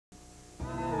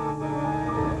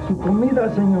Su comida,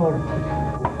 señor.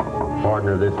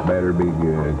 Partner, this better be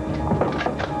good.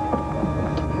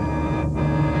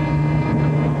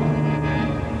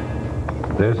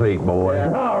 This eat, boy.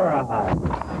 All right.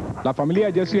 La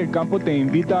familia Jesse del Campo te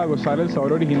invita a gozar el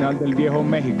sabor original del viejo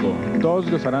México. Todos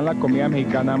gozarán la comida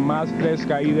mexicana más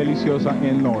fresca y deliciosa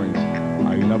en Lawrence.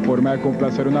 Hay una forma de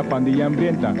complacer una pandilla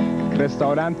hambrienta.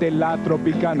 Restaurante La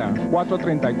Tropicana,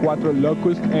 434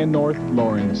 Locust en North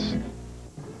Lawrence.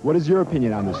 What is your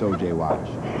opinion on this OJ watch?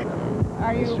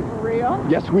 Are you for real?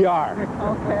 Yes, we are.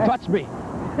 Okay. Touch me.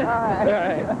 All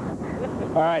right.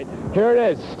 All right, here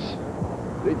it is.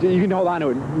 You can hold on to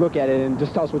it and look at it and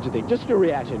just tell us what you think. Just your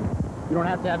reaction. You don't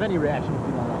have to have any reaction if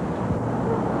you don't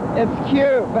want. It's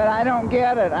cute, but I don't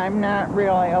get it. I'm not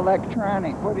really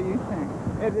electronic. What do you think?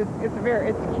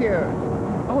 It's cute.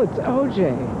 Oh, it's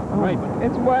OJ. Oh. Right.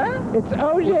 It's what? It's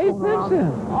OJ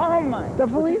Simpson. Oh my. The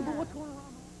police.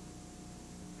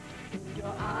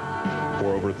 For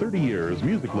over 30 years,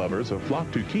 music lovers have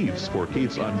flocked to Keith's for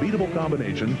Keith's unbeatable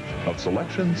combination of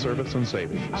selection, service, and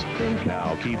savings.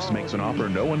 Now, Keith's makes an offer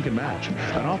no one can match,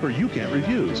 an offer you can't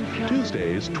refuse.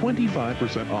 Tuesdays,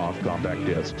 25% off compact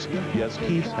discs. Yes,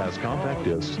 Keith's has compact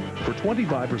discs for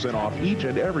 25% off each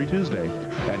and every Tuesday.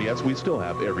 And yes, we still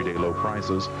have everyday low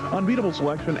prices, unbeatable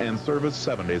selection, and service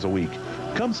 7 days a week.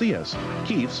 Come see us.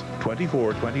 Keith's,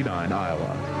 2429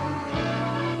 Iowa.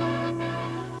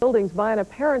 Buildings by an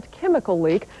apparent chemical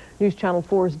leak. News Channel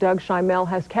 4's Doug Schimel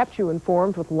has kept you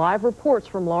informed with live reports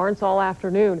from Lawrence all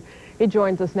afternoon. He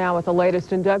joins us now with the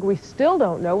latest. And Doug, we still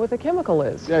don't know what the chemical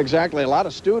is. Yeah, exactly. A lot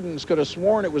of students could have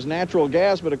sworn it was natural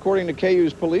gas, but according to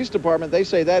KU's police department, they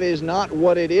say that is not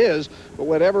what it is. But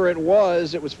whatever it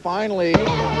was finally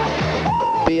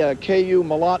the KU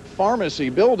Malott Pharmacy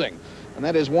building. And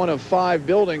that is one of 5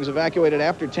 buildings evacuated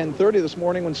after 10:30 this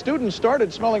morning when students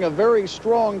started smelling a very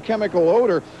strong chemical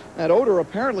odor. That odor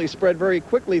apparently spread very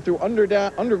quickly through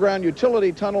underground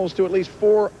utility tunnels to at least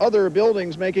 4 other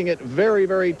buildings, making it very,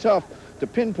 very tough to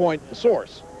pinpoint the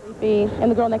source. Me and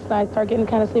the girl next to us started getting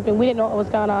kind of sleepy. We didn't know what was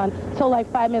going on until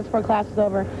like 5 minutes before class was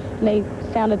over. And they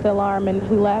sounded the alarm and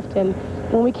we left. And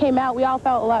when we came out, we all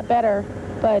felt a lot better.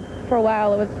 But for a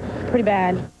while, it was pretty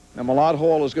bad. Now, Malott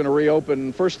Hall is going to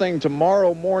reopen first thing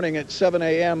tomorrow morning at 7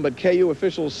 a.m., but KU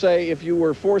officials say if you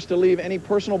were forced to leave any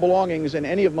personal belongings in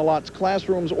any of Malott's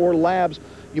classrooms or labs,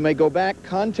 you may go back,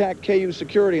 contact KU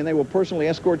security, and they will personally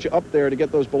escort you up there to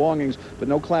get those belongings, but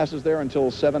no classes there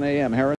until 7 a.m.